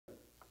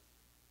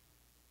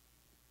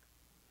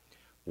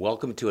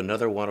Welcome to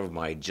another one of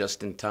my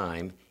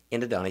just-in-time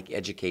endodontic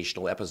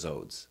educational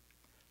episodes.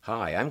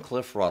 Hi, I'm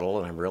Cliff Ruddle,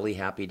 and I'm really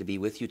happy to be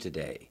with you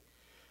today.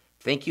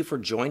 Thank you for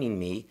joining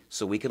me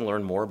so we can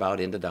learn more about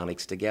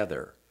endodontics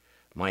together.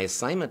 My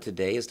assignment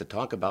today is to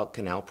talk about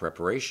canal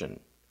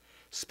preparation.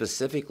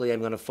 Specifically, I'm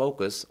going to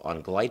focus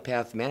on glide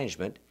path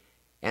management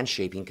and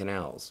shaping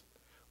canals.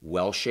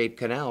 Well-shaped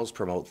canals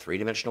promote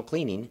three-dimensional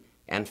cleaning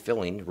and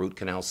filling root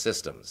canal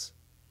systems.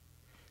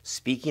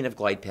 Speaking of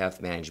glide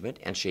path management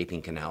and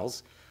shaping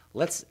canals,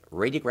 let's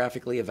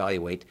radiographically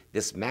evaluate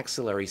this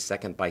maxillary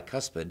second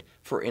bicuspid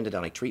for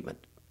endodontic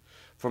treatment.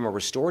 From a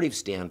restorative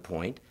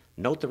standpoint,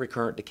 note the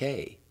recurrent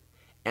decay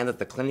and that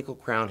the clinical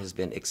crown has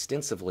been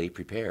extensively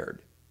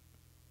prepared.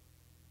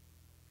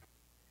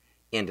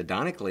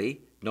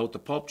 Endodontically, note the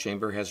pulp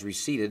chamber has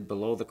receded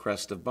below the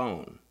crest of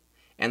bone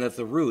and that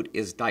the root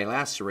is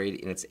dilacerated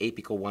in its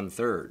apical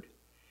 1/3.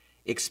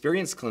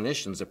 Experienced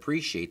clinicians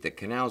appreciate that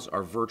canals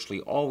are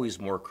virtually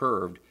always more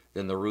curved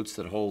than the roots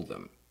that hold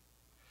them.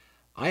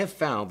 I have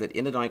found that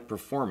endodontic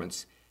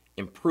performance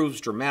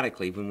improves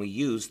dramatically when we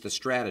use the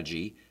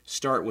strategy,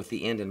 start with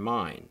the end in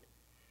mind.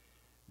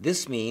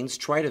 This means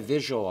try to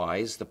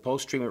visualize the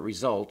post-treatment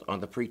result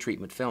on the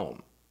pre-treatment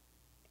film.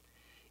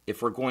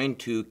 If we're going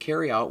to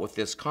carry out with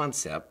this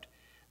concept,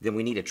 then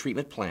we need a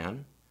treatment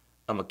plan,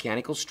 a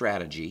mechanical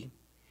strategy,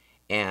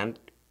 and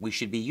we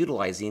should be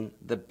utilizing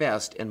the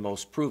best and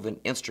most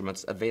proven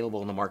instruments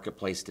available in the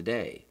marketplace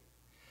today.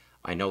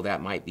 I know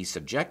that might be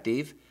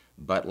subjective,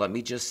 but let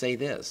me just say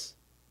this.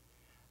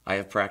 I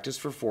have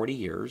practiced for 40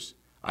 years,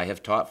 I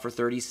have taught for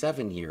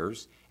 37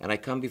 years, and I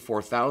come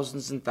before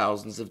thousands and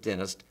thousands of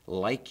dentists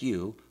like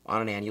you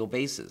on an annual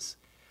basis.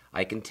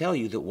 I can tell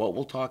you that what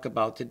we'll talk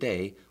about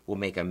today will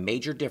make a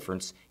major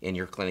difference in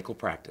your clinical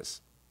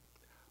practice.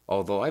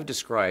 Although I've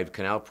described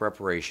canal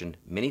preparation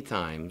many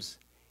times,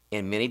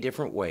 in many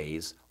different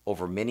ways,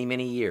 over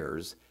many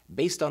years,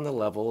 based on the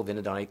level of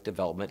endodontic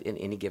development in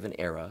any given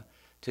era,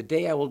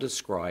 today I will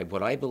describe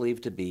what I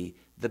believe to be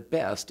the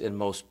best and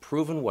most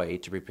proven way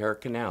to prepare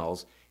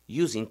canals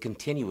using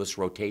continuous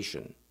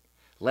rotation.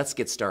 Let's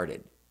get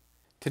started.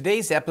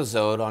 Today's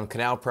episode on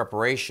canal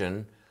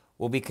preparation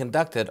will be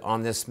conducted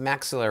on this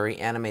maxillary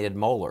animated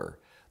molar.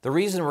 The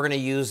reason we're going to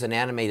use an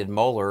animated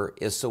molar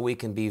is so we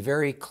can be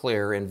very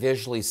clear and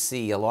visually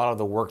see a lot of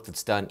the work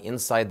that's done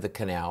inside the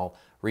canal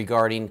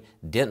regarding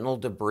dental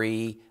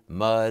debris,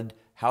 mud,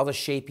 how the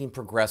shaping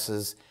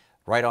progresses,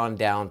 right on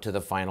down to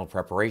the final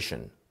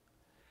preparation.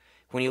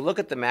 When you look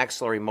at the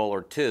maxillary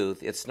molar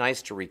tooth, it's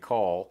nice to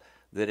recall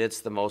that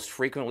it's the most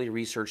frequently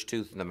researched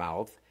tooth in the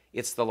mouth.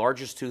 It's the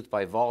largest tooth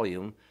by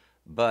volume,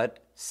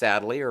 but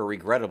sadly or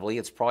regrettably,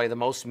 it's probably the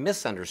most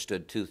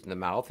misunderstood tooth in the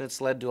mouth, and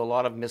it's led to a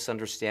lot of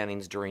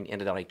misunderstandings during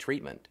endodontic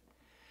treatment.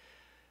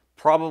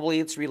 Probably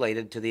it's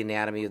related to the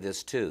anatomy of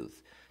this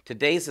tooth.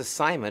 Today's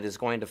assignment is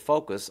going to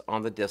focus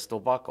on the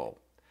distal buccal.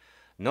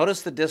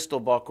 Notice the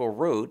distal buccal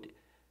root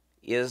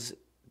is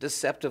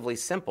deceptively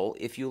simple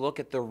if you look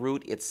at the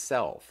root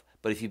itself.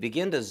 But if you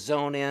begin to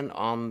zone in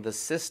on the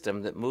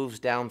system that moves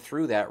down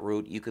through that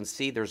root, you can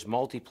see there's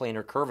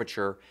multiplanar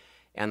curvature,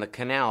 and the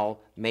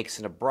canal makes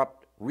an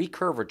abrupt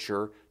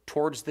recurvature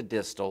towards the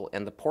distal,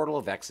 and the portal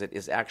of exit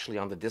is actually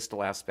on the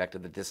distal aspect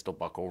of the distal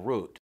buccal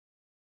root.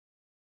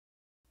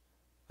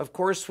 Of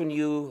course, when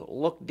you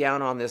look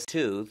down on this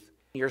tooth,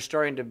 you're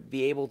starting to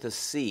be able to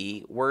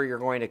see where you're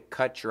going to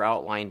cut your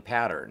outline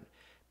pattern,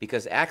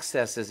 because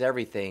access is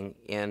everything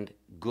in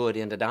good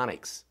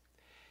endodontics.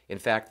 In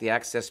fact, the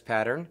access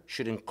pattern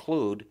should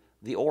include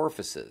the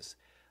orifices.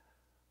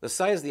 The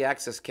size of the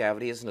access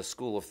cavity isn't a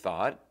school of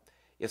thought.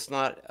 It's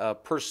not a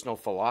personal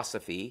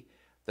philosophy.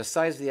 The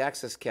size of the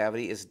access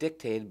cavity is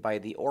dictated by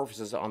the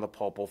orifices on the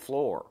pulpal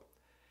floor.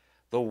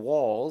 The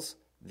walls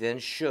then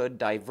should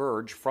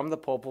diverge from the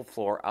pulpal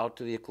floor out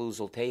to the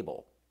occlusal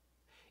table.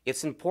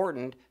 It's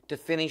important to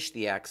finish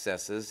the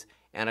accesses,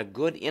 and a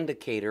good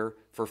indicator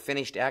for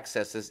finished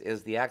accesses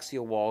is the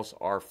axial walls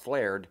are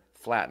flared,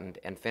 flattened,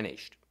 and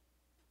finished.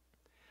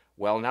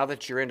 Well, now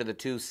that you're into the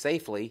tooth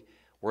safely,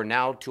 we're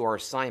now to our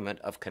assignment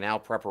of canal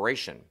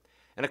preparation.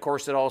 And of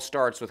course, it all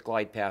starts with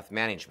glide path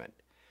management.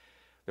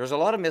 There's a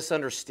lot of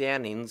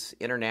misunderstandings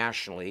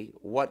internationally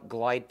what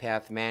glide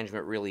path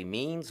management really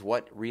means,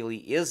 what really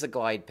is a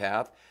glide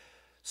path.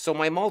 So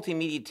my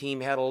multimedia team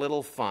had a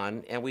little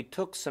fun, and we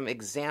took some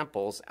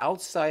examples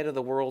outside of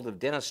the world of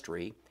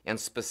dentistry, and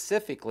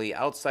specifically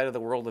outside of the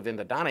world of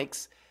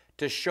endodontics,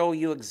 to show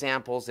you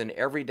examples in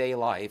everyday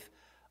life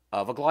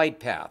of a glide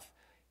path.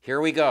 Here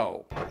we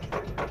go.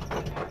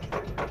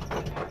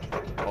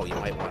 Oh, you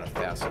might want to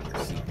fasten your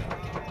seatbelt.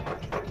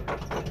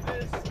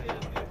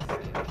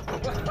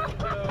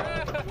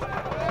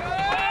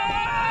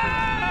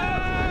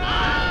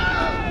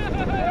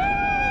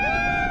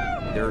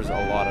 There's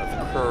a lot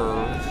of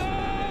curves,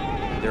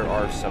 there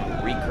are some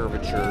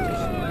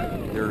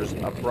recurvatures, there's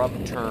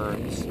abrupt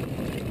turns,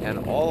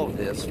 and all of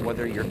this,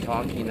 whether you're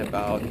talking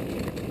about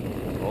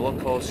a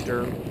roller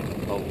coaster,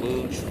 a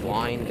luge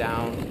flying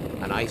down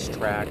an ice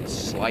track,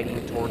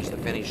 sliding towards the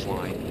finish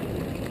line,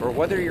 or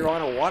whether you're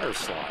on a water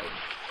slide,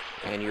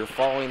 and you're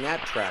following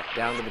that track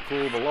down to the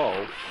pool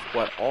below,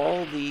 what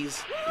all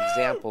these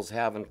examples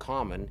have in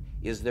common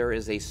is there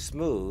is a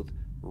smooth,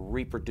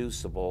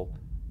 reproducible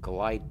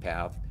glide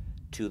path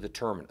to the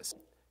terminus.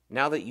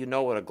 Now that you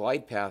know what a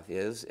glide path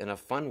is in a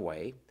fun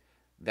way,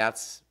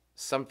 that's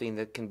something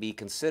that can be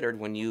considered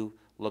when you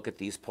look at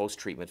these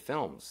post-treatment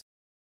films.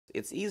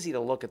 It's easy to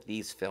look at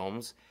these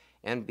films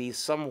and be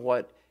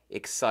somewhat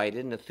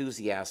excited and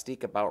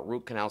enthusiastic about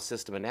root canal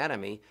system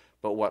anatomy,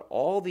 but what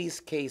all these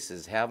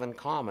cases have in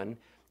common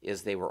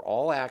is they were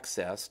all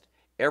accessed,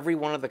 every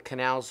one of the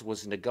canals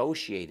was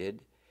negotiated,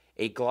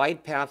 a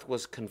glide path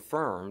was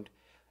confirmed,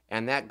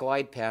 and that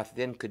glide path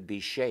then could be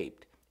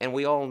shaped. And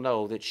we all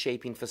know that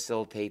shaping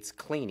facilitates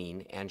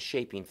cleaning and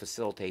shaping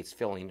facilitates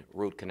filling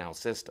root canal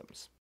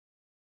systems.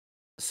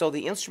 So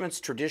the instruments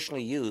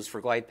traditionally used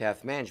for glide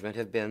path management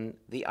have been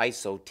the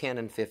ISO 10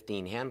 and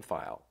 15 hand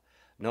file.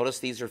 Notice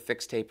these are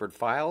fixed tapered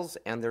files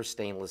and they're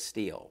stainless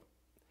steel.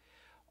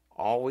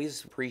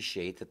 Always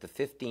appreciate that the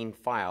 15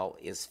 file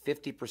is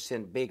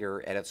 50%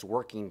 bigger at its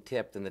working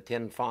tip than the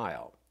 10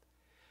 file.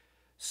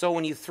 So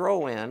when you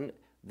throw in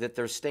that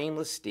they're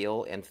stainless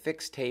steel and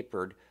fixed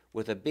tapered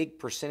with a big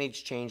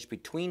percentage change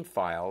between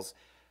files,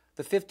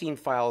 the 15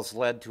 files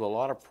led to a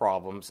lot of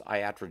problems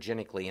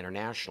iatrogenically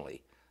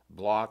internationally,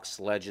 blocks,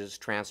 ledges,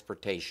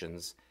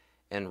 transportations,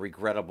 and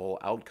regrettable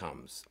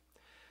outcomes.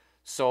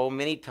 So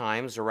many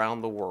times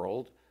around the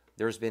world,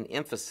 there's been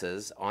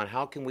emphasis on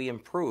how can we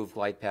improve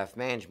glide path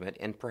management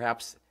and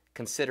perhaps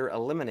consider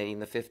eliminating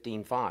the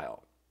 15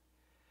 file.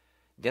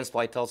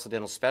 Dentsply Tulsa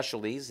Dental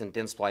Specialties and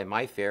Dentsply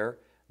MyFair,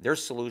 their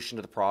solution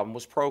to the problem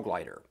was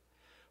ProGlider.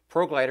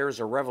 ProGlider is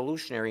a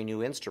revolutionary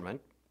new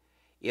instrument.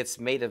 It's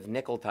made of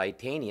nickel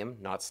titanium,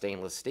 not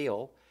stainless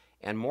steel,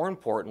 and more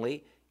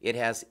importantly, it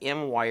has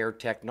M-wire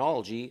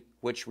technology,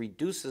 which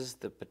reduces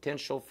the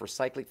potential for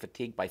cyclic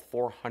fatigue by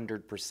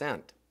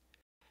 400%.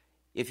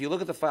 If you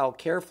look at the file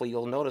carefully,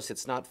 you'll notice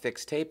it's not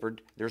fixed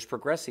tapered, there's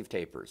progressive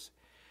tapers.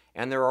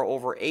 And there are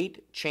over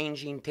 8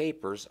 changing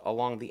tapers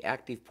along the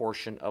active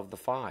portion of the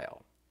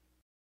file.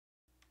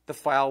 The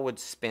file would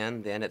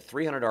spin then at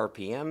 300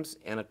 RPMs,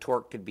 and a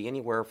torque could be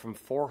anywhere from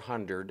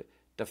 400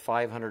 to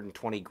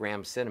 520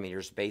 gram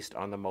centimeters based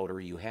on the motor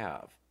you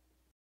have.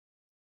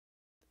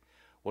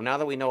 Well, now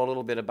that we know a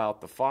little bit about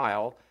the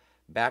file,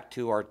 back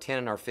to our 10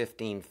 and our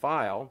 15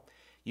 file,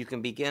 you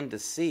can begin to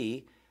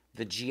see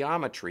the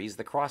geometries,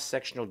 the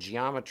cross-sectional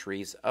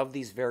geometries of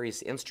these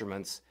various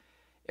instruments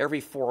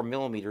every 4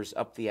 millimeters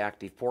up the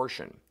active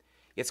portion.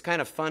 It's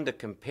kind of fun to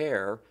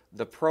compare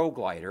the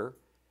ProGlider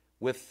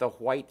with the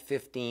white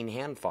 15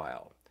 hand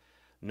file.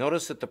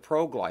 Notice that the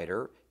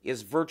ProGlider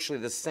is virtually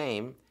the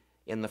same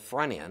in the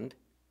front end,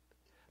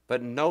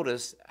 but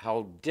notice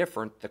how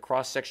different the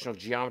cross-sectional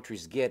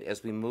geometries get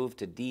as we move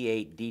to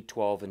D8,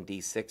 D12, and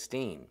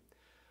D16.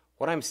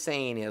 What I'm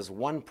saying is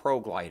one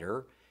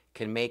ProGlider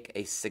can make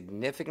a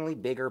significantly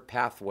bigger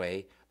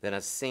pathway than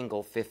a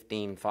single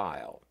 15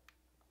 file.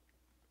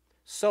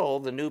 So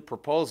the new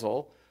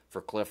proposal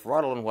for Cliff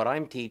Ruddle and what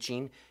I'm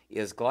teaching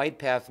is glide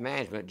path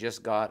management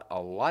just got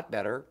a lot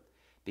better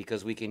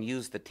because we can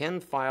use the 10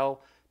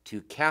 file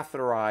to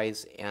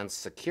catheterize and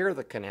secure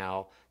the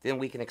canal, then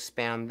we can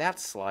expand that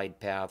slide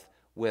path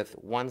with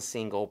one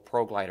single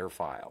ProGlider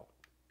file.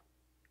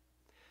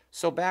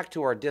 So back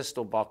to our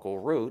distal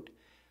buccal root,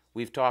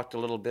 we've talked a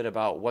little bit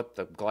about what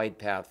the glide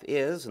path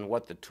is and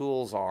what the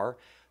tools are.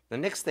 The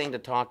next thing to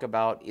talk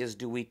about is,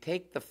 do we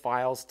take the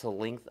files to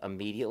length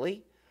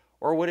immediately,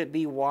 or would it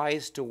be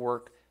wise to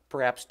work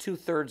perhaps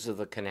 2/3 of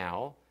the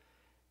canal,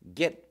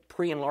 get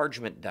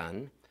pre-enlargement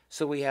done,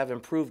 so we have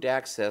improved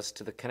access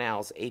to the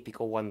canal's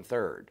apical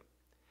 1/3.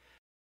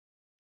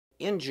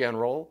 In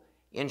general,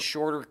 in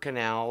shorter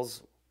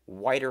canals,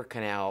 wider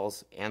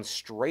canals, and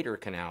straighter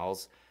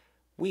canals,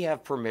 we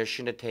have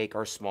permission to take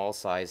our small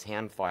size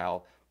hand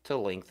file to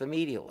length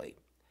immediately.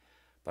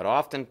 But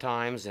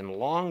oftentimes in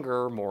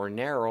longer, more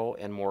narrow,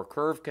 and more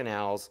curved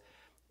canals,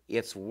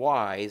 it's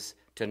wise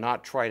to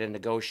not try to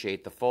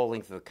negotiate the full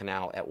length of the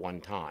canal at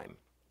one time.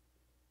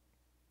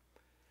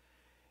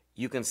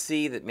 You can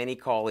see that many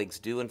colleagues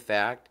do, in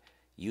fact,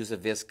 use a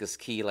viscous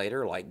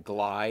chelator like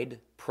Glide,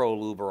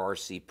 ProLube, or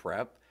RC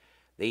Prep.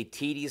 They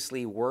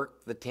tediously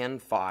work the 10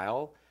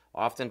 file.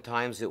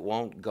 Oftentimes it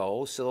won't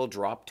go, so they'll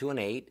drop to an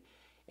 8.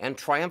 And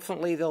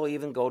triumphantly, they'll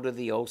even go to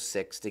the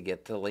 06 to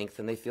get to length,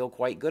 and they feel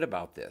quite good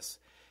about this.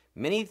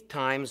 Many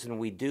times when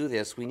we do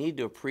this, we need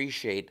to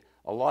appreciate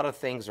a lot of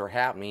things are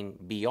happening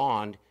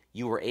beyond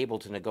you were able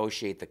to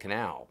negotiate the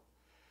canal.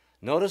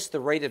 Notice the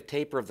rate of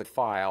taper of the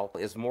file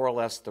is more or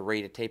less the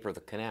rate of taper of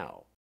the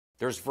canal.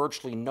 There's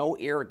virtually no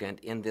irrigant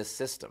in this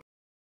system.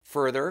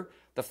 Further,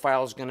 the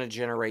file is going to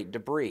generate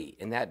debris,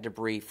 and that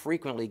debris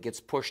frequently gets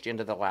pushed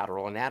into the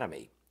lateral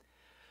anatomy.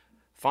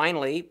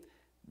 Finally,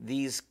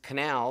 these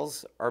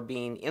canals are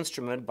being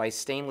instrumented by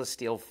stainless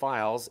steel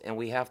files, and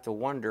we have to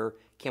wonder,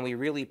 can we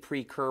really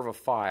pre-curve a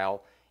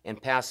file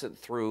and pass it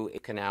through a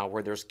canal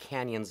where there's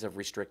canyons of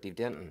restrictive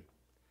dentin?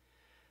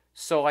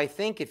 So I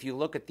think if you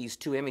look at these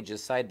two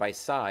images side by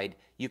side,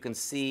 you can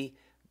see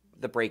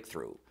the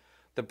breakthrough.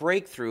 The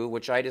breakthrough,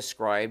 which I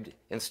described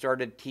and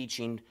started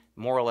teaching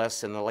more or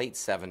less in the late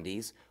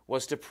 70s,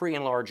 was to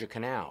pre-enlarge a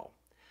canal.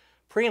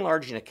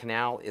 Pre-enlarging a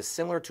canal is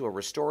similar to a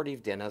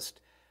restorative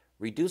dentist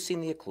reducing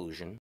the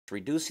occlusion,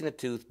 reducing the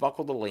tooth,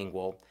 buccal the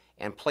lingual,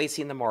 and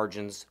placing the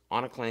margins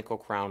on a clinical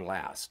crown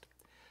last.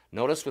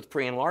 Notice with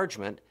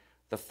pre-enlargement,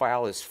 the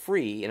file is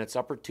free in its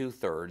upper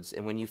 2/3,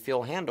 and when you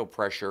feel handle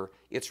pressure,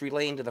 it's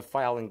relaying to the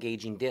file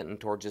engaging dentin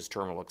towards its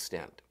terminal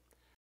extent.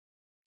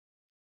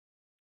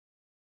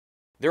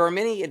 There are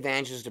many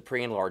advantages to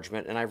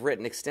pre-enlargement, and I've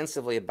written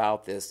extensively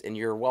about this, and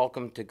you're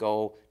welcome to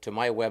go to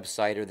my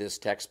website or this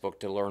textbook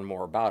to learn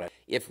more about it.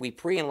 If we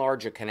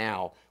pre-enlarge a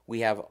canal,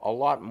 we have a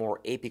lot more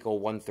apical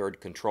 1/3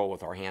 control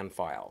with our hand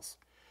files.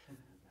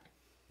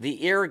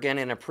 The irrigan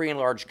in a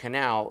pre-enlarged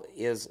canal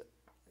is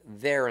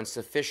there in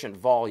sufficient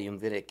volume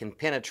that it can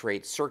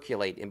penetrate,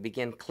 circulate, and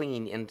begin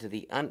cleaning into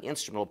the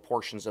uninstrumental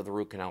portions of the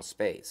root canal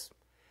space.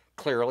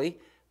 Clearly,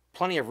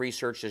 plenty of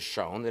research has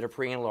shown that a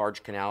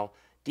pre-enlarged canal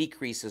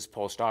decreases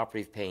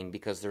postoperative pain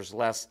because there's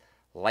less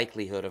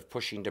likelihood of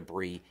pushing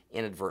debris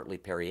inadvertently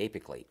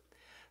periapically.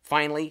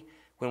 Finally,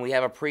 when we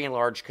have a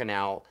pre-enlarged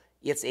canal,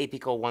 its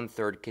apical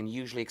 1/3 can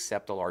usually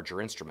accept a larger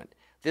instrument.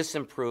 This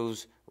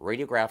improves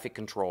radiographic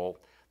control.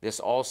 This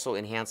also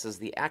enhances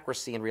the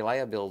accuracy and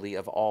reliability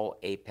of all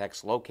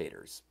apex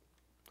locators.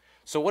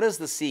 So what is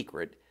the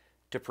secret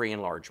to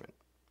pre-enlargement?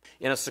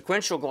 In a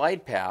sequential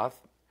glide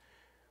path,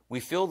 we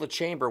fill the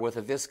chamber with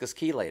a viscous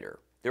chelator.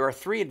 There are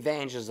 3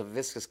 advantages of a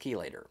viscous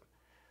chelator.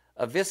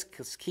 A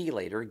viscous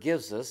chelator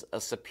gives us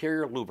a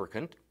superior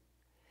lubricant.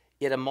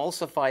 It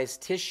emulsifies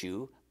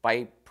tissue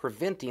by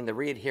preventing the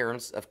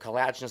readherence of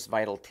collagenous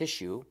vital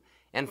tissue.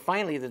 And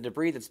finally, the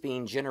debris that's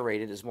being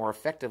generated is more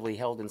effectively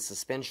held in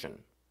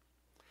suspension.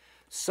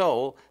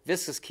 So,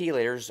 viscous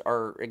chelators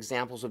are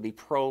examples would be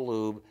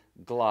ProLube,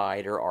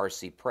 Glide, or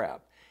RC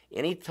Prep.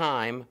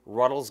 Anytime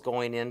Ruddle's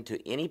going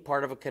into any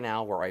part of a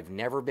canal where I've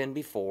never been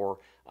before,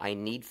 I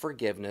need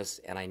forgiveness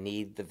and I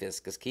need the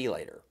viscous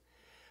chelator.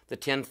 The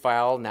tin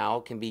file now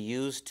can be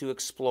used to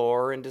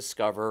explore and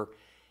discover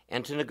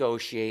and to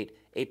negotiate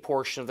a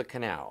portion of the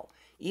canal.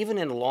 Even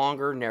in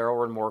longer,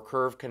 narrower, and more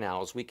curved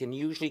canals, we can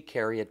usually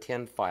carry a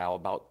tin file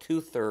about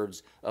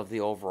 2/3 of the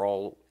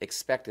overall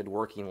expected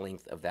working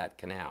length of that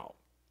canal.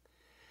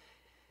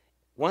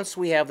 Once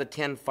we have the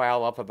tin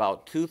file up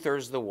about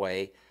 2/3 of the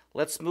way,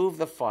 let's move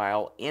the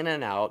file in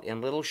and out in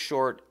little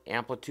short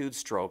amplitude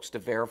strokes to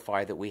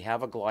verify that we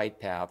have a glide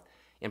path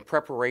in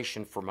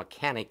preparation for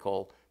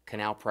mechanical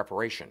canal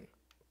preparation.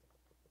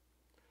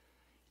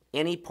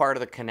 Any part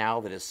of the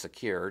canal that is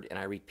secured, and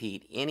I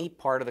repeat, any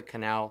part of the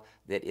canal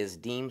that is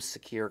deemed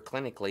secure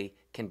clinically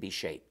can be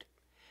shaped.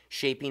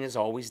 Shaping is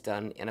always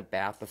done in a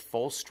bath of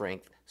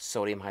full-strength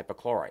sodium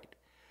hypochlorite.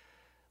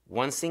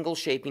 One single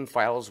shaping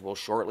file, as we'll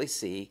shortly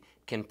see,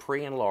 can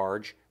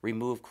pre-enlarge,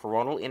 remove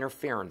coronal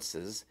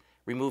interferences,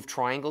 remove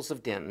triangles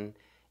of dentin,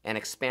 and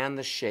expand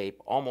the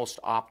shape almost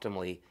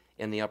optimally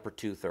in the upper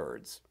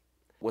 2/3.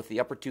 With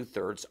the upper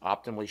 2/3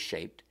 optimally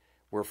shaped,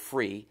 we're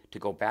free to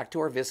go back to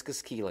our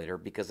viscous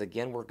chelator because,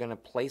 again, we're going to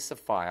place a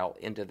file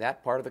into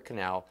that part of the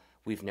canal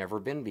we've never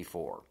been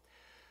before.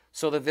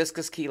 So the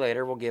viscous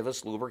chelator will give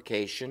us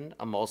lubrication,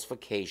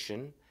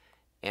 emulsification,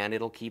 and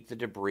it'll keep the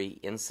debris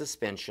in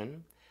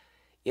suspension.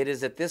 It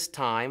is at this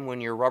time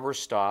when your rubber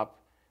stop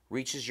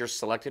reaches your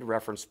selected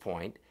reference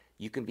point,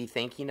 you can be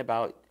thinking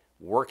about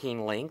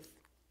working length,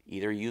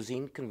 either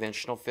using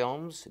conventional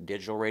films,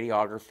 digital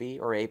radiography,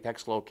 or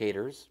apex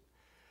locators.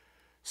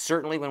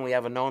 Certainly when we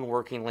have a known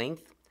working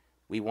length,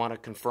 we want to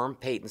confirm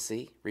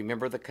patency.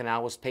 Remember, the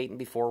canal was patent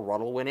before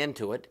Ruddle went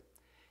into it.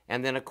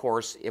 And then, of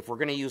course, if we're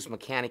going to use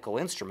mechanical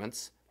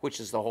instruments, which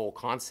is the whole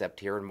concept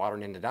here in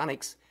modern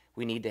endodontics,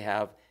 we need to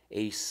have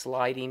a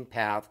sliding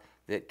path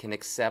that can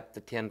accept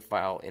the tin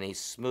file in a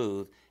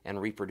smooth and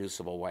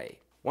reproducible way.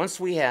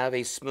 Once we have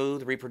a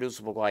smooth,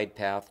 reproducible glide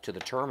path to the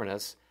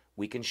terminus,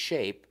 we can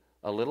shape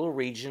a little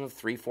region of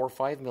 3, 4,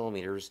 5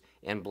 millimeters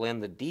and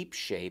blend the deep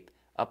shape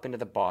up into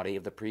the body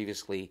of the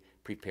previously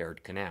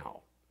prepared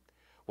canal.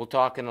 We'll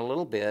talk in a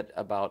little bit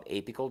about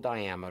apical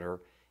diameter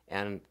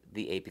and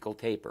the apical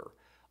taper.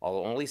 I'll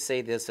only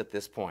say this at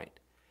this point.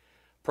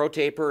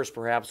 ProTaper is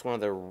perhaps one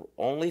of the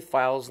only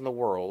files in the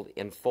world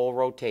in full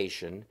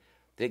rotation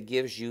that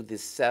gives you the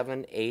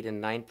 7, 8,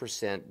 and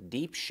 9%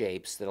 deep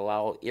shapes that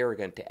allow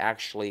irrigant to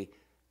actually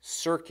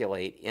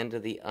circulate into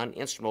the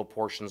uninstrumental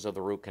portions of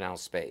the root canal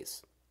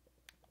space.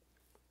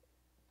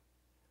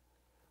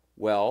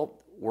 Well,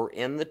 we're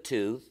in the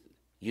tooth.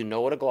 You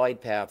know what a glide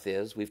path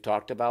is. We've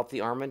talked about the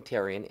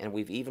armentarian, and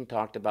we've even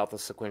talked about the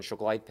sequential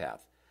glide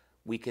path.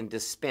 We can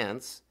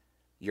dispense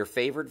your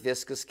favorite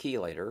viscous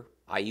chelator.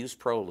 I use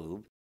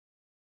ProLube,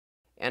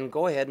 and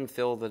go ahead and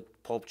fill the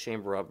pulp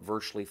chamber up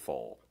virtually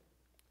full.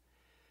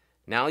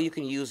 Now you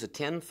can use a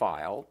tin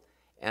file,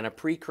 and a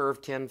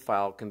pre-curved tin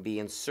file can be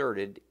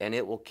inserted, and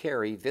it will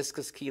carry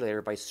viscous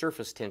chelator by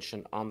surface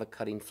tension on the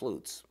cutting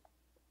flutes.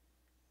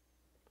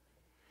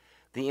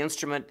 The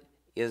instrument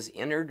is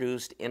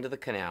introduced into the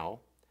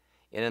canal,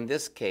 and in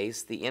this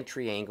case, the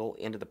entry angle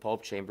into the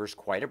pulp chamber is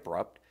quite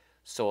abrupt,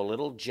 so a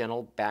little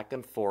gentle back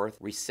and forth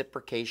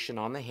reciprocation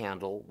on the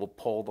handle will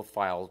pull the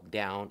file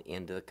down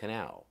into the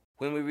canal.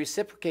 When we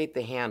reciprocate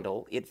the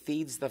handle, it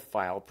feeds the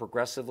file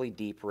progressively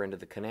deeper into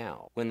the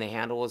canal. When the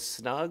handle is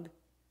snug,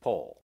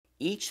 pull.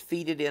 Each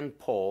feeded-in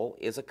pull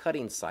is a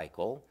cutting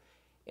cycle,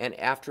 and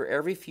after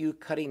every few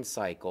cutting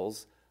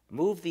cycles,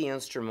 move the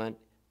instrument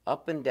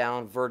up and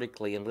down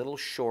vertically in little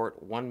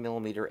short 1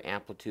 millimeter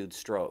amplitude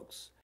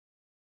strokes.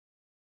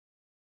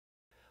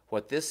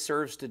 What this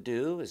serves to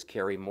do is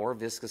carry more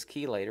viscous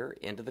chelator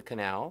into the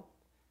canal.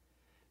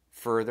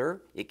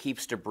 Further, it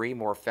keeps debris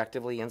more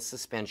effectively in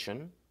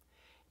suspension,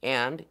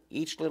 and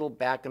each little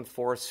back and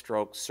forth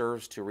stroke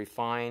serves to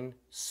refine,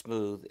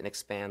 smooth, and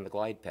expand the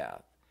glide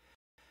path.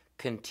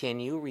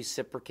 Continue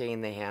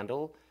reciprocating the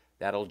handle.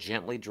 That'll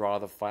gently draw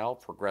the file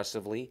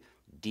progressively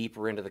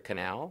deeper into the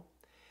canal.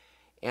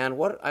 And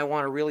what I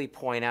want to really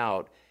point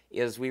out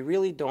is we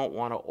really don't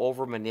want to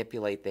over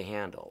manipulate the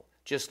handle.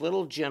 Just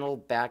little gentle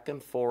back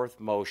and forth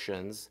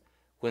motions.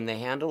 When the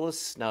handle is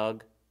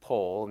snug,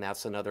 pull, and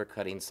that's another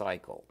cutting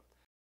cycle.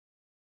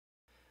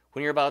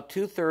 When you're about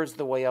 2/3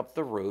 the way up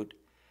the root,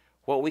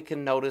 what we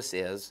can notice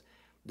is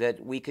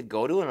that we could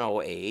go to an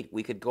 08,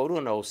 we could go to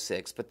an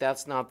 06, but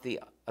that's not the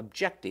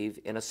objective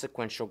in a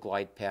sequential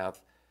glide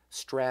path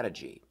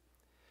strategy.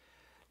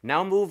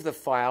 Now move the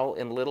file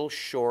in little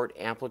short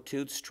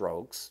amplitude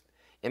strokes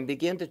and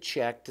begin to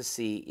check to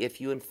see if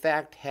you in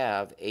fact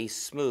have a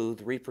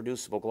smooth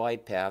reproducible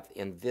glide path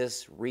in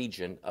this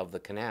region of the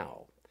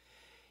canal.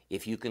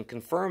 If you can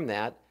confirm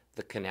that,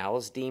 the canal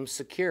is deemed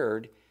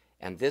secured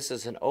and this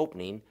is an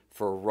opening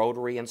for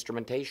rotary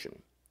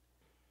instrumentation.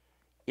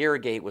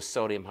 Irrigate with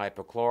sodium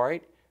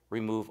hypochlorite,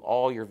 remove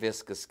all your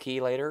viscous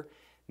chelator,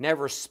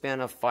 never spin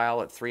a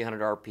file at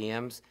 300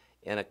 RPMs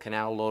in a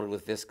canal loaded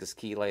with viscous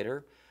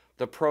chelator.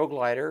 The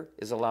ProGlider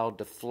is allowed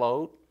to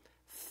float,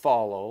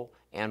 follow,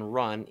 and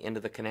run into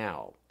the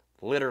canal.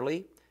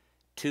 Literally,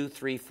 2,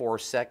 3, 4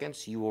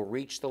 seconds, you will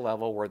reach the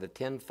level where the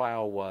tin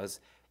file was,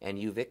 and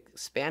you've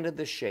expanded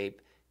the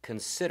shape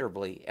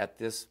considerably at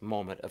this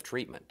moment of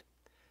treatment.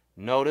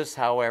 Notice,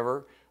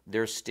 however,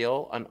 there's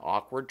still an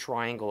awkward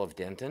triangle of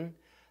dentin.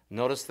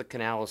 Notice the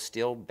canal is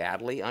still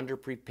badly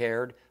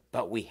underprepared,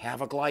 but we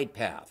have a glide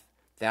path.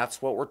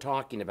 That's what we're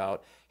talking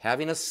about,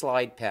 having a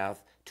slide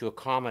path to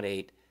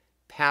accommodate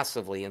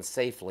passively and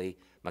safely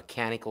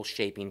mechanical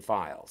shaping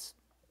files.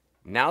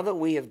 Now that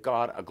we have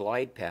got a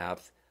glide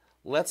path,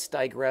 let's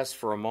digress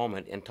for a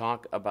moment and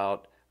talk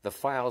about the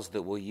files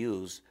that we'll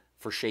use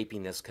for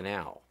shaping this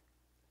canal.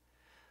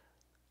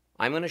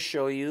 I'm going to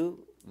show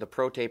you the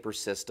ProTaper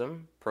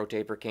system.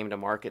 ProTaper came to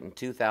market in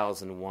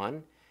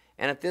 2001,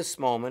 and at this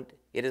moment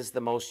it is the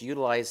most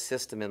utilized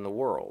system in the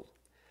world.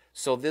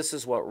 So this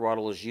is what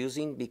Ruddle is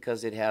using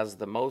because it has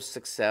the most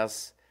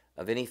success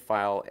of any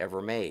file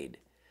ever made.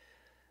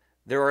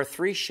 There are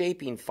 3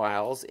 shaping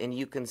files, and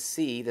you can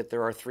see that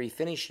there are 3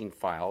 finishing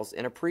files,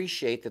 and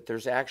appreciate that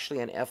there's actually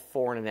an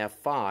F4 and an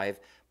F5,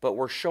 but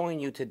we're showing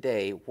you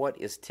today what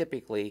is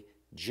typically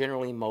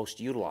generally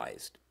most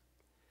utilized.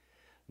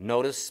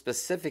 Notice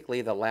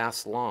specifically the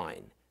last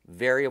line,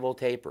 variable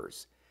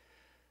tapers.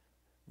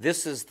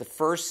 This is the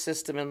first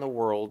system in the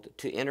world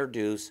to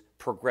introduce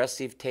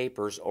progressive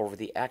tapers over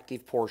the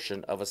active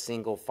portion of a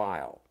single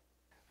file.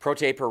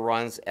 ProTaper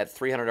runs at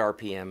 300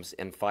 RPMs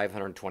and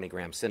 520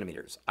 gram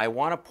centimeters. I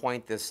want to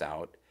point this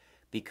out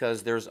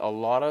because there's a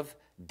lot of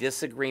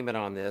disagreement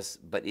on this,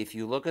 but if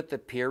you look at the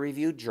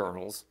peer-reviewed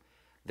journals,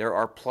 there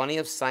are plenty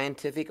of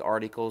scientific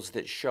articles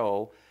that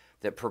show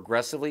that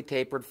progressively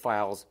tapered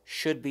files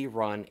should be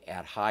run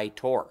at high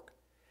torque.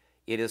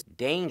 It is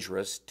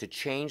dangerous to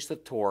change the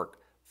torque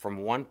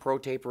from one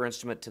ProTaper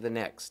instrument to the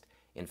next.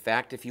 In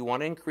fact, if you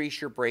want to increase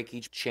your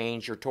breakage,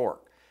 change your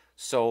torque.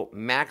 So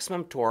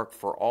maximum torque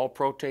for all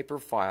ProTaper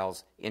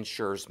files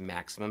ensures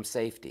maximum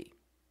safety.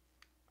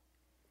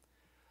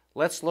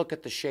 Let's look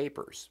at the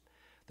shapers.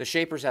 The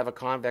shapers have a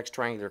convex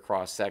triangular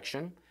cross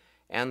section,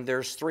 and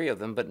there's 3 of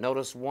them, but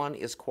notice one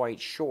is quite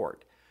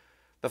short.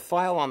 The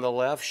file on the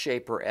left,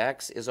 Shaper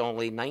X, is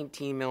only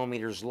 19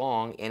 millimeters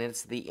long, and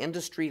it's the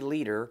industry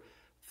leader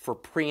for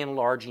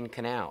pre-enlarging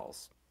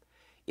canals.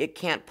 It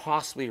can't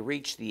possibly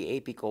reach the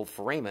apical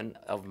foramen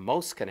of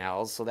most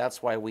canals, so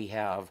that's why we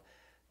have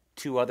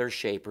 2 other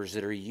shapers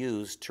that are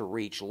used to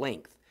reach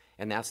length,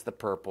 and that's the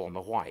purple and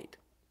the white.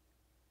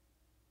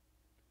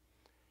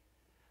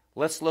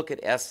 Let's look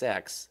at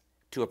SX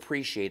to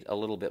appreciate a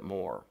little bit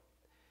more.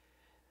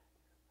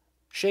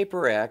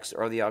 Shaper X,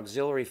 or the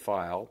auxiliary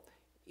file,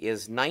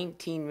 is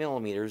 19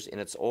 millimeters in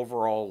its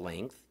overall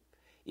length.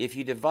 If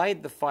you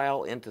divide the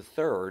file into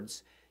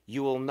thirds,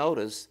 you will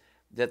notice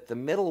that the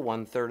middle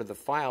 1/3 of the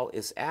file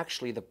is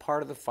actually the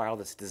part of the file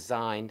that's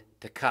designed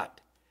to cut.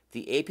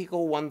 The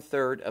apical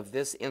 1/3 of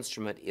this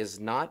instrument is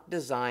not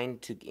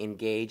designed to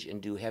engage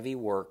and do heavy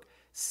work.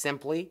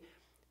 Simply,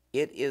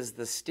 it is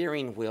the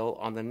steering wheel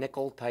on the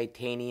nickel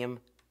titanium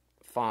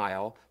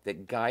file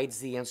that guides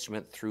the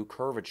instrument through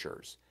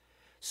curvatures.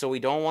 So we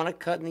don't want to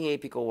cut in the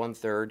apical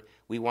 1/3.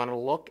 We want to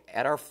look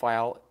at our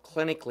file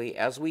clinically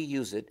as we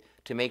use it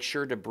to make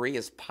sure debris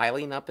is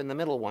piling up in the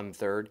middle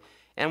 1/3,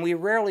 and we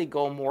rarely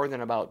go more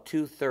than about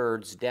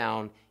 2/3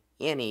 down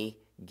any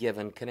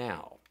given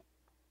canal.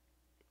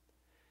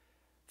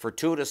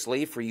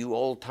 Fortuitously, for you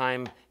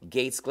old-time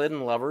Gates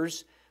Glidden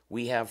lovers,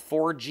 we have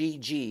 4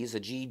 GGs, a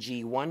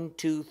GG 1,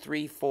 2,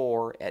 3,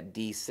 4 at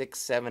D6,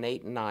 7,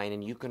 8, and 9,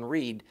 and you can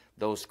read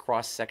those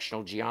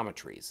cross-sectional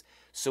geometries.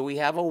 So we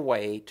have a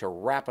way to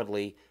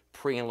rapidly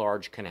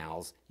pre-enlarge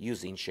canals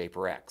using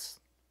Shaper X.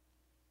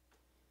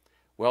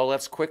 Well,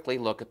 let's quickly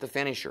look at the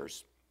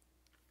finishers.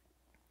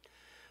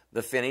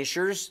 The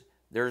finishers,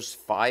 there's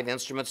 5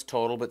 instruments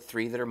total, but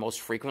 3 that are most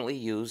frequently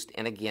used,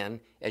 and again,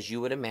 as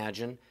you would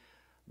imagine,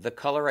 the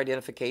color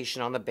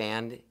identification on the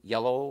band,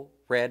 yellow,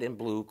 red, and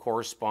blue,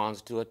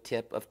 corresponds to a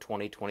tip of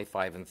 20,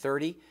 25, and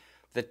 30.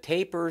 The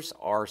tapers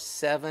are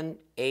 7,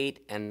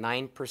 8, and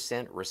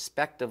 9%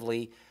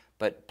 respectively,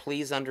 but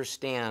please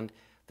understand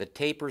the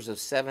tapers of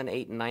 7,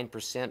 8, and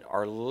 9%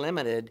 are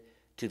limited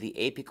to the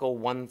apical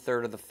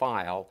 1/3 of the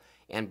file,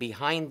 and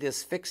behind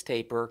this fixed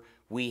taper,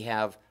 we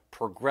have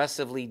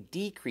progressively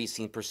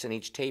decreasing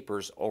percentage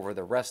tapers over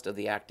the rest of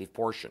the active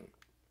portion.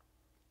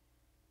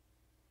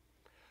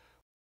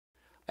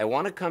 I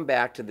want to come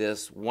back to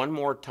this one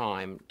more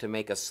time to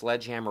make a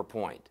sledgehammer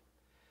point.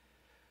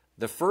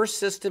 The first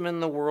system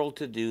in the world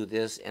to do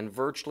this, and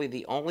virtually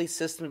the only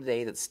system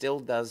today that still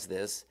does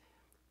this,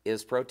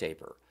 is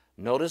ProTaper.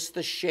 Notice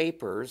the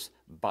shapers,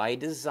 by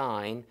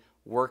design,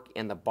 work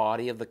in the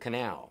body of the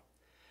canal.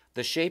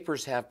 The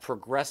shapers have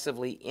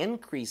progressively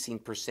increasing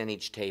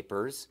percentage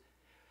tapers,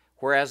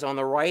 whereas on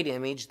the right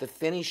image, the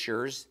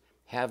finishers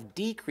have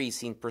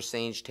decreasing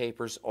percentage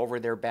tapers over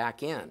their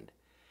back end.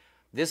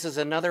 This is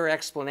another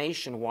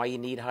explanation why you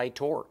need high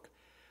torque.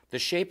 The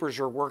shapers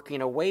are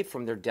working away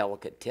from their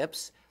delicate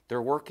tips.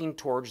 They're working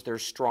towards their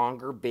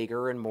stronger,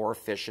 bigger, and more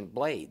efficient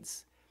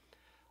blades.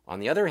 On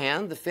the other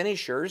hand, the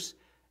finishers,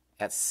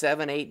 at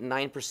 7, 8, and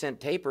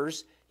 9%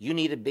 tapers, you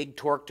need a big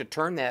torque to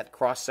turn that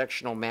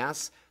cross-sectional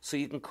mass so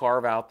you can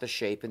carve out the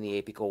shape in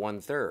the apical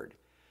 1/3.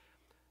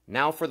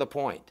 Now for the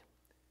point.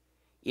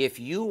 If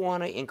you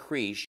want to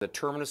increase the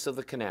terminus of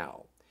the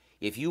canal,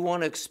 if you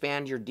want to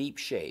expand your deep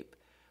shape,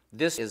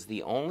 this is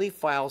the only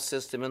file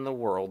system in the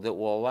world that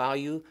will allow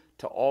you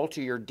to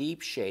alter your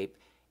deep shape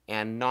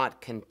and not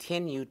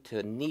continue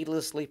to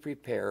needlessly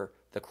prepare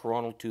the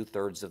coronal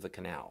 2/3 of the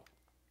canal.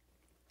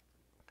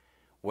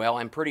 Well,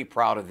 I'm pretty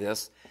proud of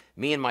this.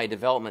 Me and my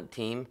development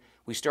team,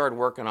 we started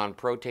working on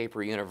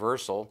ProTaper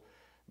Universal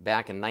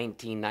back in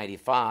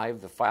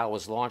 1995. The file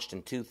was launched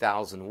in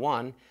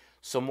 2001.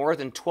 So more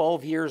than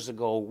 12 years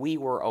ago, we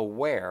were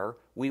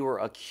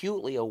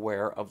acutely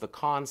aware of the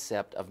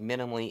concept of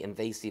minimally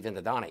invasive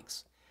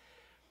endodontics.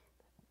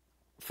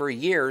 For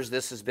years,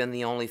 this has been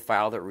the only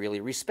file that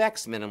really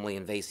respects minimally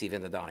invasive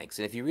endodontics.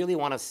 And if you really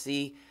want to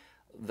see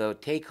the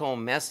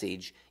take-home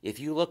message, if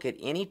you look at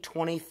any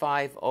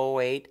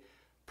 2508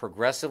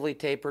 progressively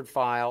tapered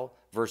file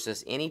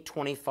versus any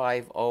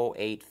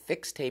 2508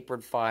 fixed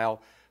tapered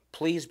file,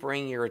 please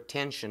bring your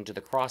attention to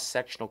the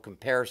cross-sectional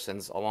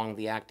comparisons along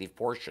the active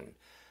portion.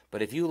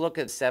 But if you look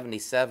at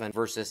 77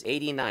 versus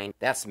 89,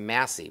 that's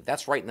massive.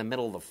 That's right in the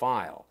middle of the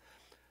file.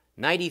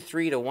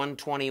 93 to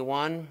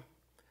 121,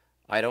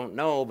 I don't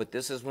know, but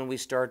this is when we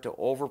start to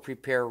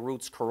over-prepare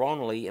roots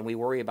coronally and we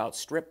worry about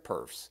strip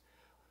perfs.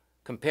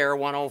 Compare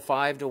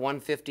 105 to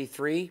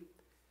 153,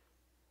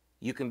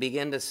 you can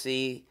begin to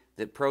see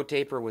that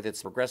ProTaper with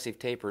its progressive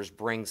tapers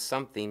brings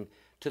something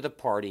to the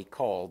party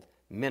called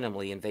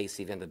minimally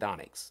invasive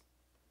endodontics.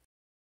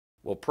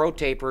 Well,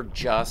 ProTaper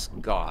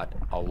just got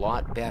a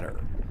lot better.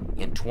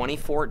 In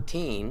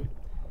 2014,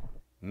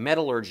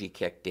 metallurgy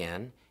kicked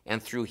in,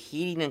 and through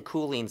heating and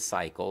cooling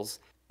cycles,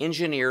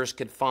 engineers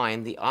could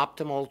find the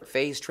optimal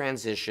phase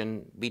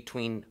transition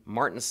between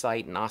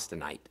martensite and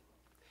austenite.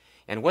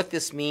 And what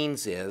this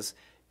means is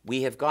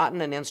we have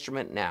gotten an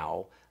instrument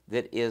now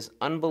that is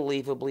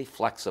unbelievably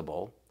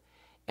flexible,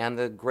 and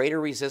the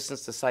greater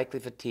resistance to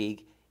cyclic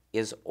fatigue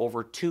is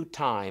over 2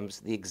 times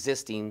the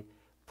existing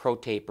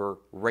ProTaper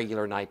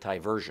regular NiTi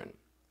version.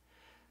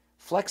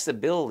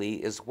 Flexibility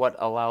is what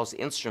allows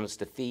instruments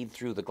to feed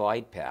through the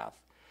glide path.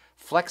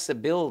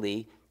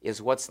 Flexibility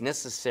is what's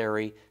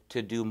necessary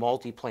to do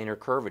multiplanar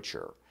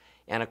curvature.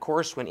 And of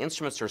course, when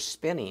instruments are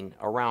spinning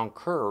around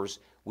curves,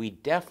 we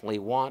definitely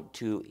want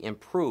to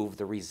improve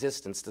the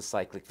resistance to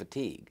cyclic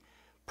fatigue.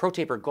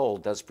 ProTaper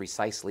Gold does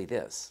precisely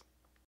this.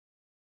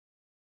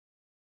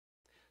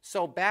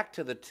 So back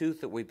to the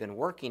tooth that we've been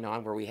working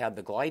on where we had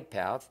the glide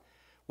path.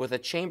 With a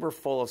chamber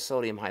full of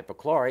sodium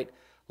hypochlorite,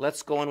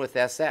 let's go in with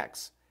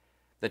SX.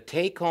 The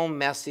take-home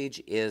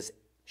message is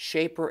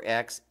Shaper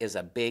X is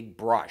a big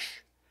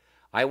brush.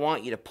 I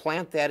want you to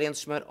plant that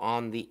instrument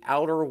on the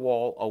outer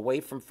wall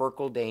away from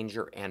furcal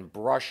danger and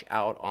brush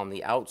out on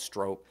the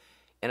outstroke,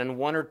 and in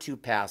 1 or 2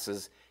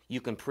 passes, you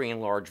can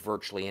pre-enlarge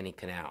virtually any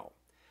canal.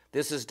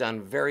 This is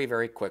done very,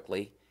 very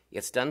quickly.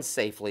 It's done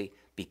safely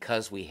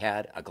because we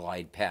had a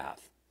glide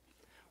path.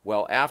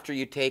 Well, after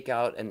you take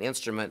out an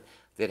instrument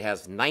that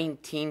has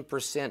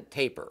 19%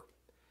 taper,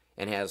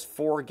 and has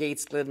 4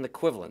 gate lid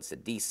equivalents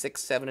at D6,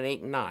 7, and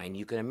 8, and 9,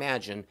 you can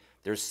imagine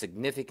there's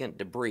significant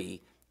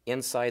debris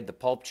inside the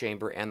pulp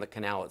chamber and the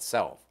canal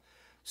itself.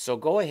 So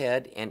go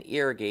ahead and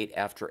irrigate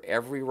after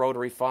every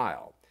rotary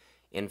file.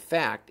 In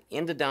fact,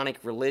 endodontic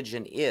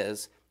religion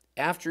is,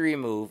 after you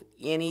remove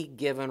any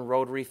given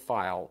rotary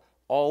file,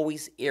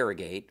 always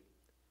irrigate,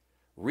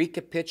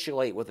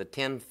 recapitulate with a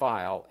tin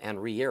file,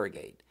 and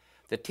re-irrigate.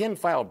 The tin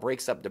file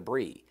breaks up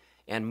debris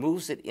and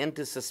moves it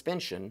into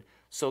suspension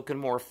so it can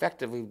more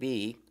effectively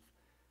be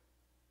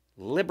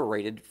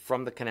liberated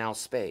from the canal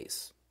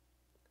space.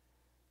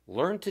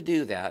 Learn to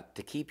do that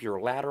to keep your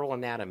lateral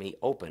anatomy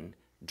open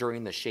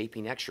during the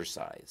shaping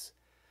exercise.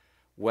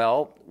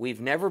 Well, we've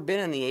never been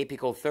in the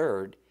apical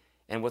third,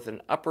 and with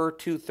an upper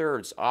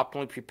 2/3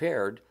 optimally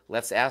prepared,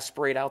 let's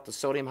aspirate out the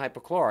sodium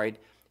hypochlorite,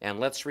 and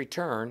let's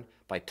return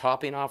by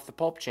topping off the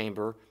pulp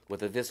chamber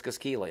with a viscous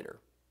chelator.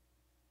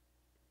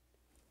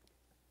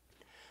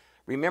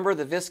 Remember,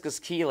 the viscous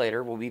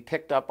chelator will be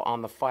picked up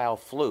on the file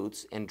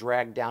flutes and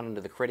dragged down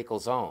into the critical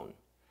zone.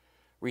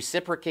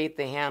 Reciprocate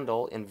the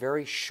handle in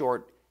very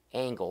short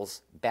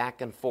angles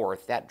back and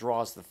forth. That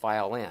draws the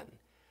file in.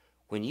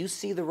 When you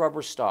see the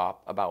rubber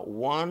stop about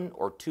 1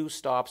 or 2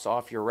 stops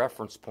off your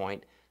reference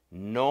point,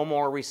 no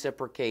more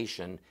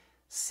reciprocation,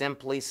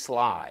 simply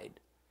slide.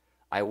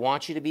 I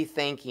want you to be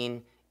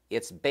thinking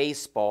it's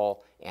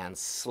baseball and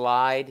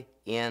slide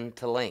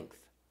into length.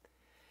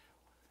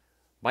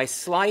 By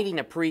sliding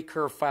a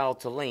pre-curved file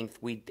to length,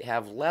 we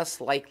have less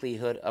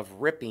likelihood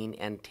of ripping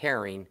and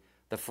tearing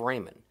the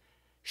foramen.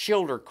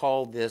 Schilder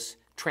called this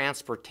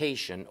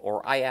transportation,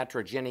 or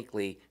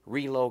iatrogenically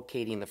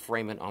relocating the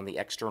foramen on the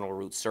external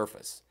root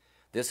surface.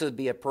 This would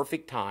be a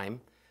perfect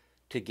time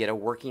to get a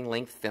working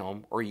length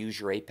film or use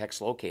your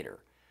apex locator.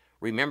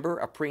 Remember,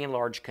 a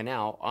pre-enlarged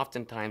canal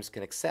oftentimes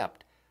can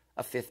accept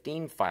a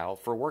 15 file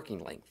for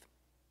working length.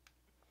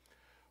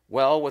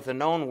 Well, with a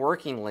known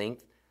working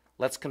length,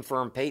 let's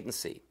confirm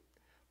patency.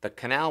 The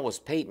canal was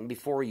patent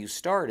before you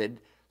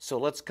started, so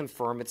let's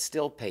confirm it's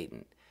still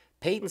patent.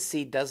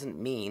 Patency doesn't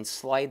mean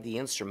slide the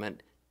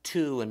instrument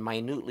to and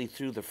minutely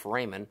through the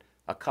foramen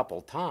a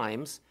couple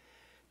times.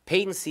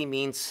 Patency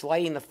means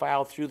sliding the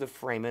file through the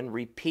foramen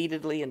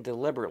repeatedly and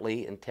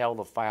deliberately until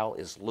the file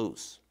is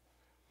loose.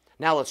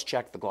 Now let's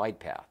check the glide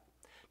path.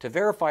 To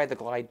verify the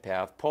glide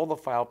path, pull the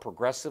file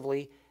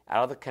progressively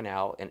out of the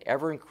canal in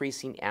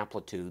ever-increasing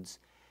amplitudes,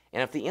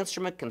 and if the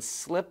instrument can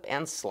slip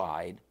and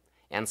slide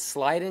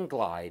and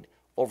glide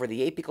over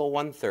the apical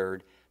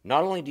 1/3,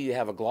 not only do you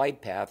have a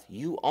glide path,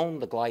 you own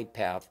the glide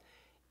path,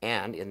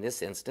 and in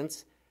this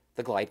instance,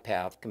 the glide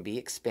path can be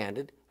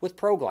expanded with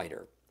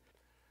ProGlider.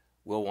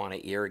 We'll want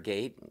to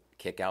irrigate,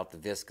 kick out the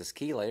viscous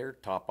chelator,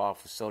 top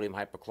off with sodium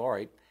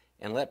hypochlorite,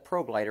 and let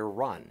ProGlider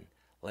run.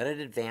 Let it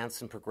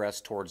advance and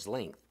progress towards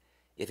length.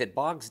 If it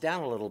bogs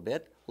down a little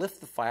bit, lift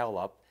the file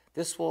up.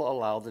 This will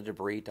allow the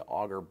debris to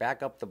auger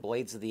back up the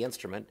blades of the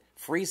instrument,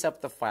 freeze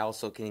up the file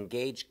so it can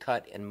engage,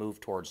 cut, and move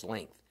towards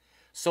length.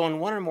 So in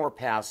 1 or more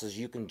passes,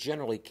 you can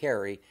generally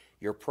carry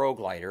your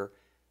ProGlider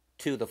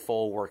to the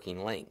full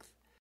working length.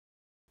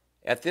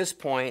 At this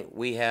point,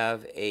 we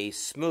have a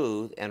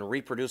smooth and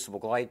reproducible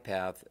glide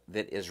path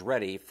that is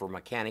ready for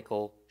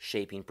mechanical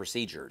shaping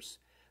procedures.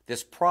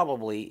 This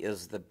probably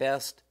is the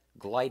best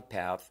glide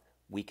path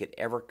we could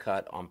ever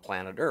cut on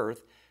planet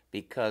Earth,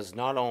 because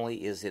not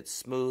only is it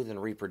smooth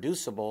and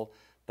reproducible,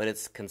 but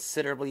it's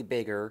considerably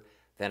bigger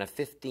than a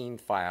 15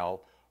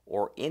 file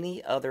or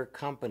any other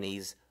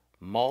company's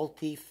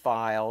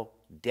multi-file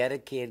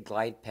dedicated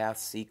glide path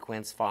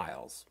sequence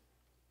files.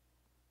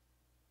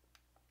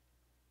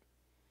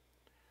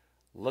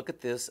 Look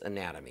at this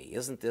anatomy.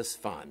 Isn't this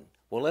fun?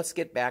 Well, let's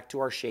get back to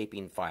our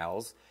shaping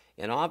files,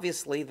 and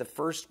obviously the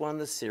first one in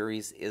the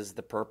series is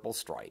the purple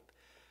stripe.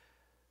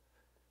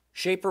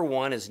 Shaper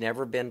 1 has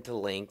never been to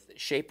length.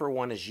 Shaper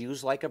 1 is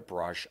used like a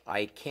brush.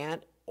 I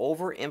can't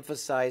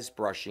overemphasize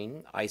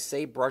brushing. I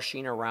say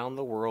brushing around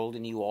the world,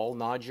 and you all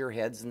nod your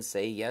heads and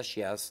say yes,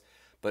 yes,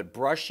 but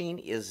brushing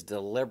is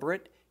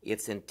deliberate,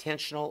 it's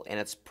intentional, and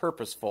it's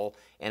purposeful,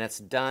 and it's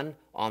done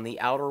on the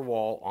outer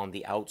wall on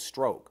the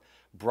outstroke.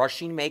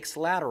 Brushing makes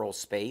lateral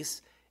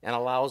space and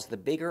allows the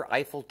bigger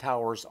Eiffel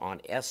Towers on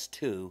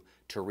S2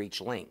 to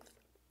reach length.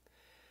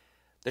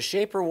 The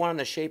Shaper 1 and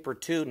the Shaper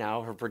 2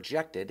 now have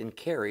projected and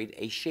carried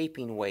a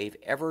shaping wave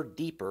ever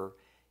deeper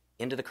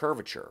into the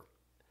curvature.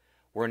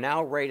 We're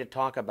now ready to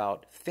talk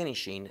about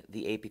finishing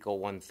the apical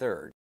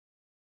 1/3.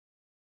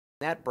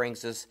 That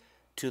brings us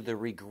to the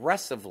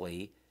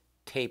regressively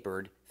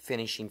tapered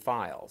finishing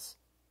files.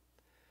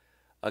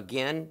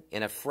 Again,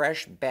 in a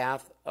fresh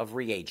bath of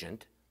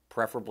reagent,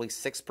 preferably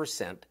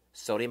 6%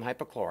 sodium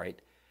hypochlorite,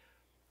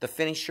 the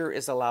finisher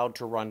is allowed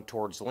to run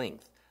towards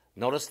length.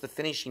 Notice the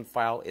finishing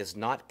file is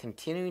not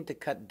continuing to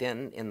cut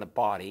dentin in the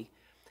body.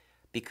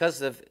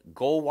 Because of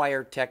gold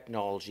wire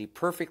technology,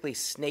 perfectly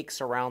snakes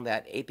around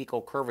that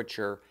apical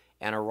curvature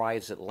and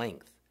arrives at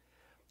length.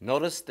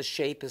 Notice the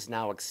shape is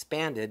now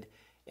expanded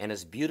and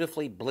is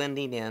beautifully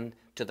blending in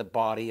to the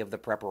body of the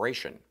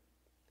preparation.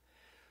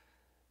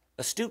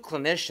 Astute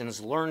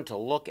clinicians learn to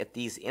look at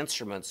these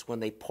instruments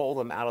when they pull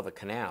them out of the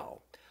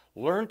canal.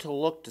 Learn to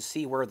look to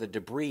see where the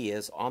debris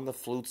is on the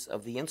flutes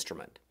of the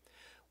instrument.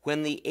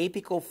 When the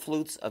apical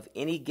flutes of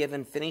any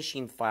given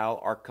finishing file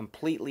are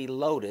completely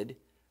loaded,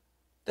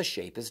 the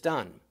shape is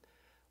done.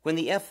 When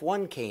the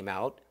F1 came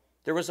out,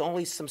 there was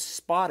only some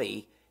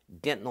spotty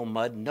dentinal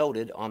mud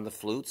noted on the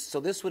flutes, so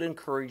this would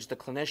encourage the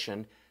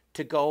clinician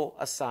to go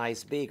a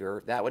size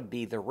bigger. That would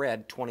be the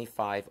red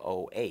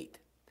 2508.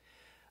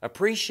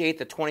 Appreciate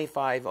the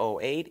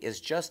 2508 is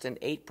just an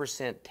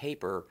 8%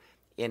 taper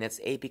in its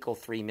apical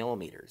 3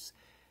 millimeters.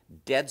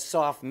 Dead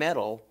soft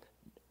metal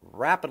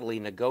rapidly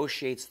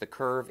negotiates the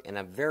curve in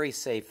a very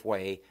safe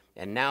way,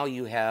 and now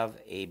you have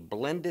a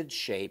blended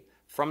shape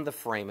from the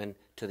foramen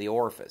to the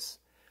orifice.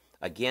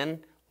 Again,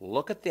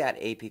 look at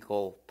that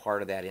apical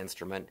part of that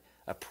instrument.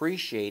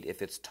 Appreciate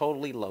if it's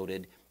totally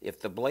loaded.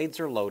 If the blades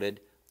are loaded,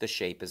 the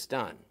shape is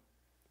done.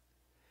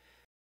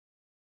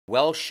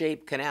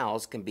 Well-shaped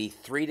canals can be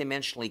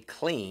three-dimensionally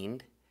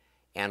cleaned,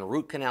 and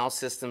root canal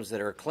systems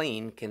that are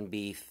clean can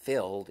be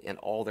filled in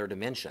all their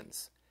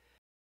dimensions.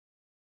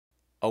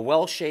 A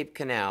well-shaped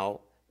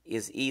canal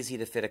is easy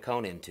to fit a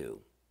cone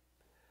into.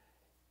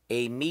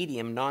 A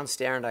medium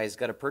non-standardized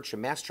gutta-percha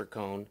master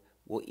cone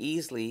will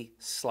easily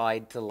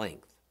slide to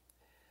length.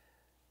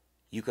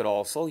 You could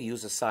also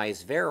use a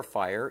size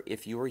verifier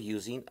if you were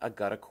using a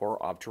gutta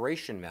core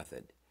obturation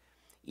method.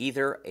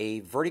 Either a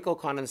vertical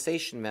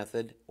condensation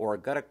method or a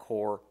gutta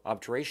core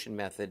obturation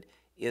method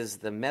is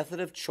the method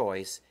of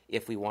choice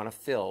if we want to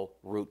fill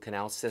root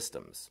canal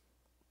systems.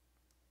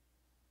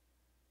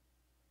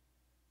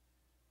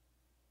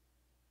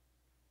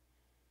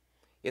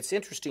 It's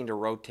interesting to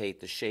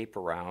rotate the shape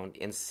around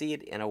and see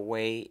it in a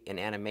way in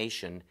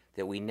animation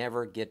that we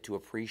never get to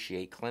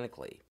appreciate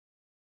clinically.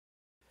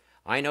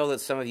 I know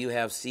that some of you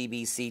have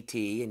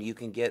CBCT and you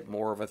can get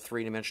more of a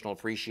three-dimensional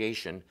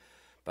appreciation,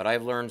 but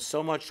I've learned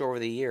so much over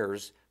the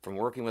years from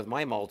working with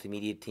my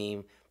multimedia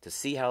team to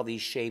see how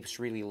these shapes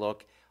really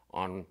look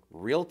on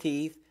real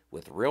teeth,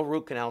 with real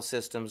root canal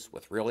systems,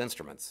 with real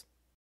instruments.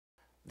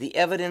 The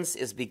evidence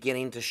is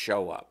beginning to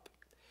show up,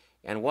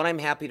 and what I'm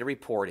happy to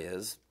report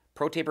is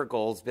ProTaper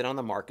Gold's been on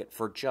the market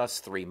for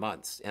just 3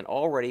 months, and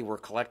already we're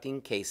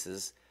collecting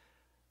cases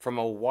from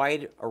a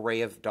wide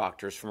array of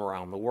doctors from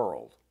around the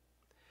world.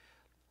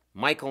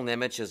 Michael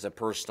Nimitz is a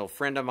personal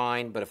friend of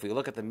mine, but if we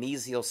look at the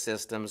mesial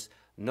systems,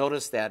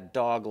 notice that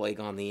dog leg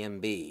on the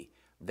MB.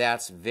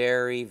 That's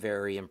very,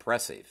 very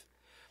impressive.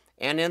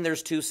 And then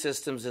there's 2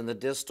 systems in the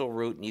distal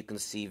root, and you can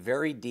see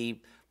very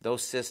deep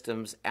those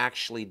systems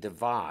actually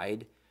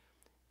divide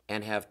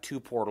and have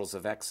 2 portals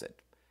of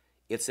exit.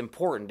 It's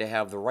important to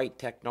have the right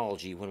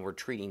technology when we're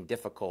treating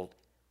difficult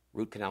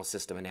root canal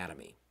system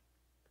anatomy.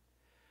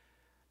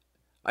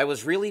 I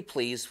was really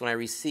pleased when I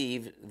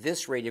received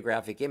this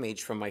radiographic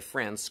image from my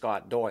friend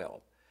Scott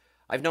Doyle.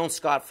 I've known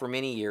Scott for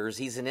many years.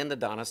 He's an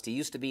endodontist. He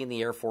used to be in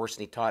the Air Force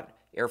and he taught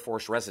Air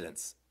Force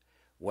residents.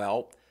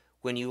 Well,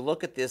 when you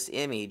look at this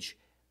image,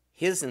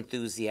 his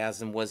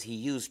enthusiasm was he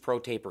used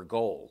ProTaper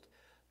Gold.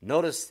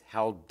 Notice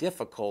how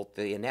difficult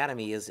the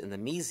anatomy is in the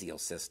mesial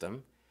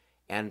system,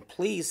 and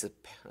please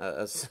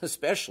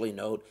especially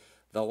note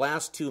the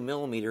last 2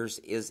 millimeters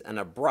is an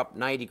abrupt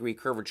 90-degree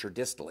curvature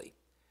distally.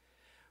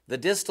 The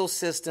distal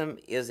system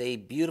is a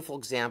beautiful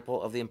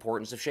example of the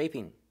importance of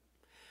shaping.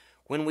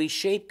 When we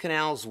shape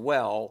canals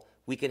well,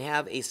 we can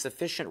have a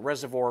sufficient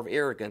reservoir of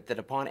irrigant that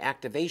upon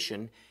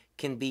activation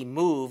can be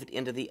moved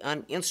into the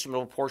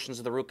uninstrumentable portions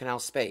of the root canal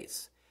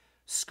space.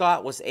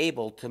 Scott was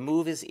able to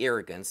move his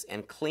irrigants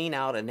and clean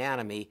out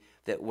anatomy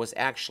that was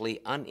actually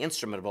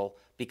uninstrumentable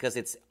because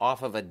it's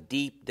off of a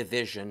deep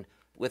division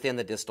within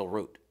the distal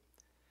root.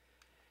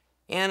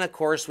 And of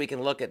course, we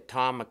can look at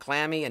Tom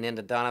McClammy, an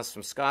endodontist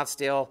from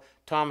Scottsdale.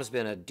 Tom has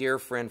been a dear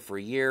friend for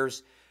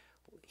years.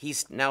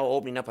 He's now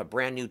opening up a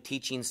brand new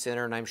teaching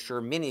center, and I'm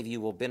sure many of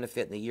you will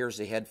benefit in the years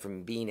ahead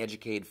from being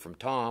educated from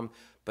Tom.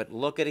 But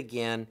look at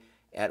again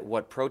at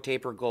what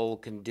ProTaper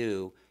Gold can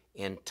do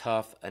in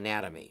tough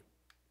anatomy.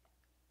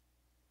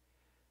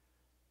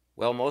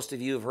 Well, most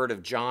of you have heard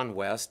of John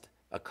West,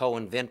 a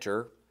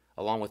co-inventor,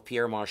 along with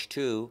Pierre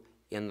Mauchetou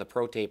in the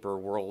ProTaper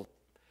world.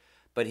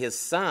 But his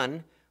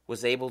son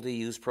was able to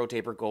use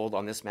ProTaper Gold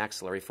on this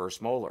maxillary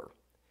first molar.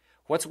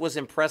 What was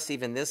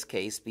impressive in this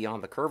case,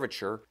 beyond the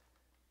curvature,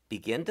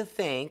 begin to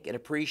think and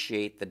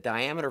appreciate the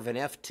diameter of an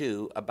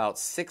F2 about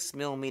 6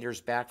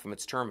 millimeters back from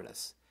its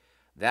terminus.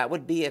 That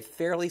would be a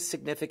fairly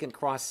significant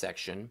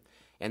cross-section,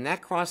 and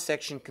that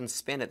cross-section can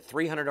spin at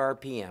 300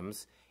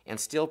 RPMs and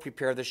still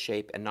prepare the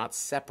shape and not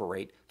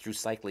separate through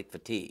cyclic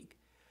fatigue.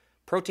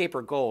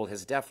 ProTaper Gold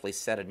has definitely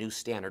set a new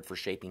standard for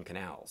shaping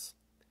canals.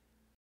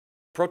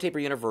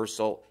 ProTaper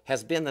Universal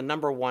has been the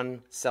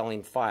 #1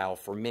 selling file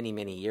for many,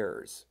 many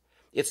years.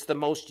 It's the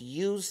most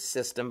used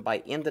system by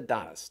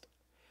endodontists.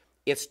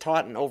 It's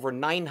taught in over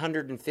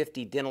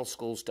 950 dental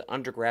schools to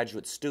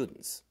undergraduate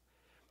students.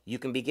 You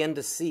can begin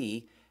to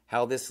see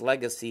how this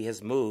legacy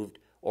has moved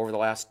over the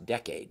last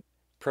decade.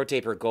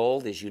 ProTaper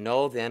Gold, as you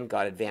know, then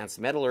got advanced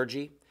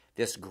metallurgy.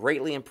 This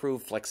greatly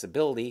improved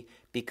flexibility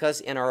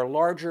because in our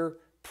larger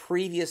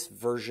previous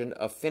version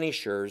of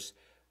finishers,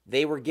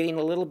 they were getting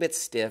a little bit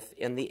stiff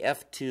in the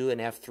F2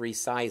 and F3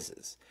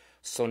 sizes.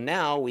 So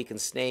now we can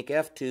snake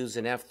F2s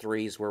and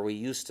F3s where we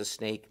used to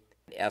snake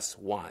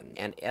S1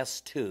 and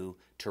S2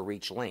 to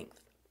reach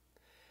length.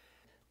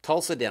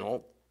 Tulsa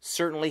Dental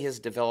certainly has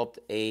developed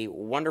a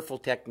wonderful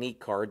technique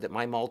card that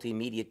my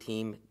multimedia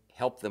team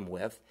helped them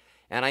with.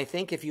 And I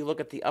think if you look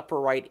at the upper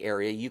right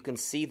area, you can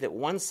see that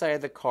one side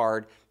of the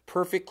card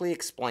perfectly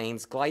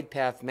explains glide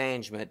path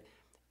management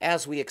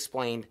as we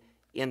explained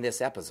in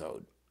this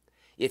episode.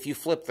 If you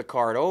flip the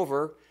card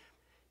over,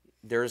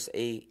 there's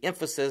an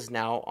emphasis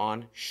now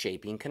on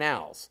shaping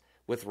canals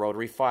with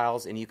rotary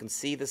files, and you can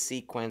see the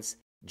sequence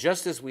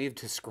just as we've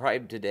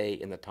described today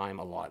in the time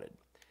allotted.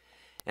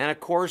 And of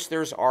course,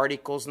 there's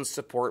articles and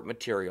support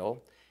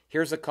material.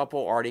 Here's a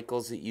couple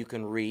articles that you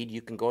can read.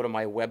 You can go to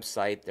my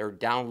website. They're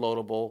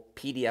downloadable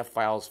PDF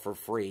files for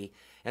free,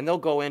 and they'll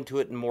go into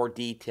it in more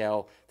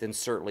detail than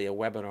certainly a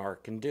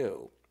webinar can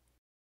do.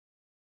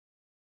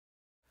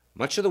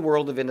 Much of the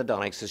world of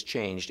endodontics has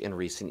changed in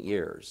recent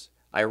years.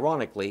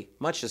 Ironically,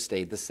 much has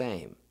stayed the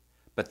same.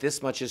 But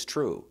this much is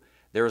true.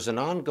 There is an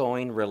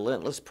ongoing,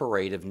 relentless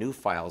parade of new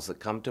files that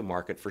come to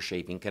market for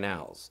shaping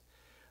canals.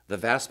 The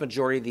vast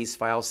majority of these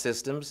file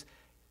systems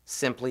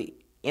simply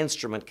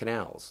instrument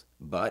canals.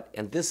 But,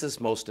 and this is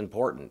most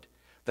important,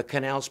 the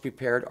canals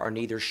prepared are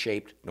neither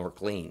shaped nor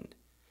cleaned.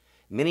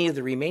 Many of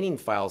the remaining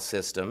file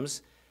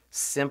systems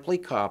simply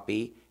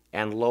copy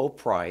and low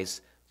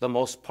price the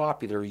most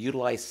popular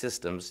utilized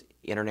systems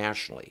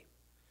internationally.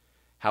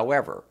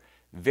 However,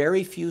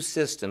 very few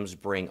systems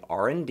bring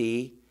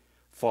R&D,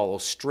 follow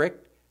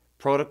strict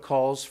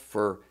protocols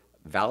for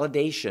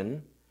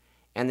validation,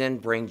 and then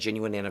bring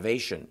genuine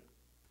innovation.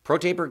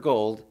 ProTaper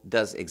Gold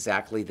does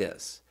exactly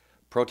this.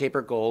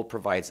 ProTaper Gold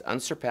provides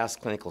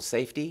unsurpassed clinical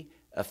safety,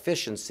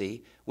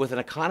 efficiency, with an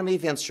economy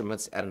of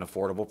instruments at an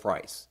affordable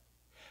price.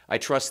 I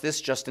trust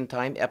this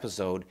just-in-time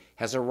episode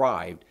has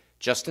arrived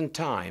just in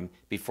time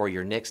before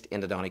your next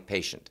endodontic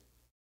patient.